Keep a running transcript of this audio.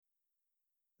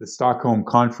The Stockholm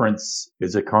Conference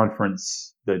is a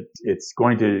conference that it's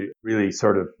going to really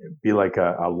sort of be like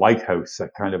a lighthouse, a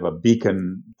kind of a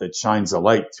beacon that shines a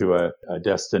light to a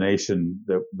destination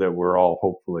that we're all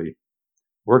hopefully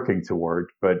working toward.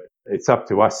 But it's up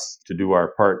to us to do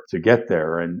our part to get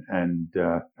there. And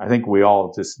I think we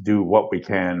all just do what we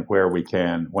can, where we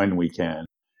can, when we can.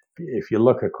 If you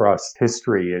look across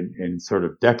history in sort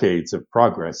of decades of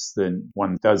progress, then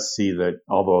one does see that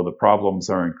although the problems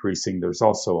are increasing, there's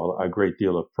also a great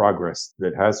deal of progress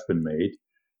that has been made.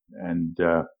 And,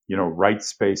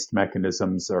 rights-based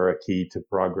mechanisms are a key to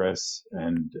progress,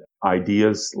 and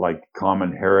ideas like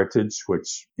common heritage,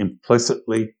 which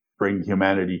implicitly bring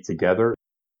humanity together,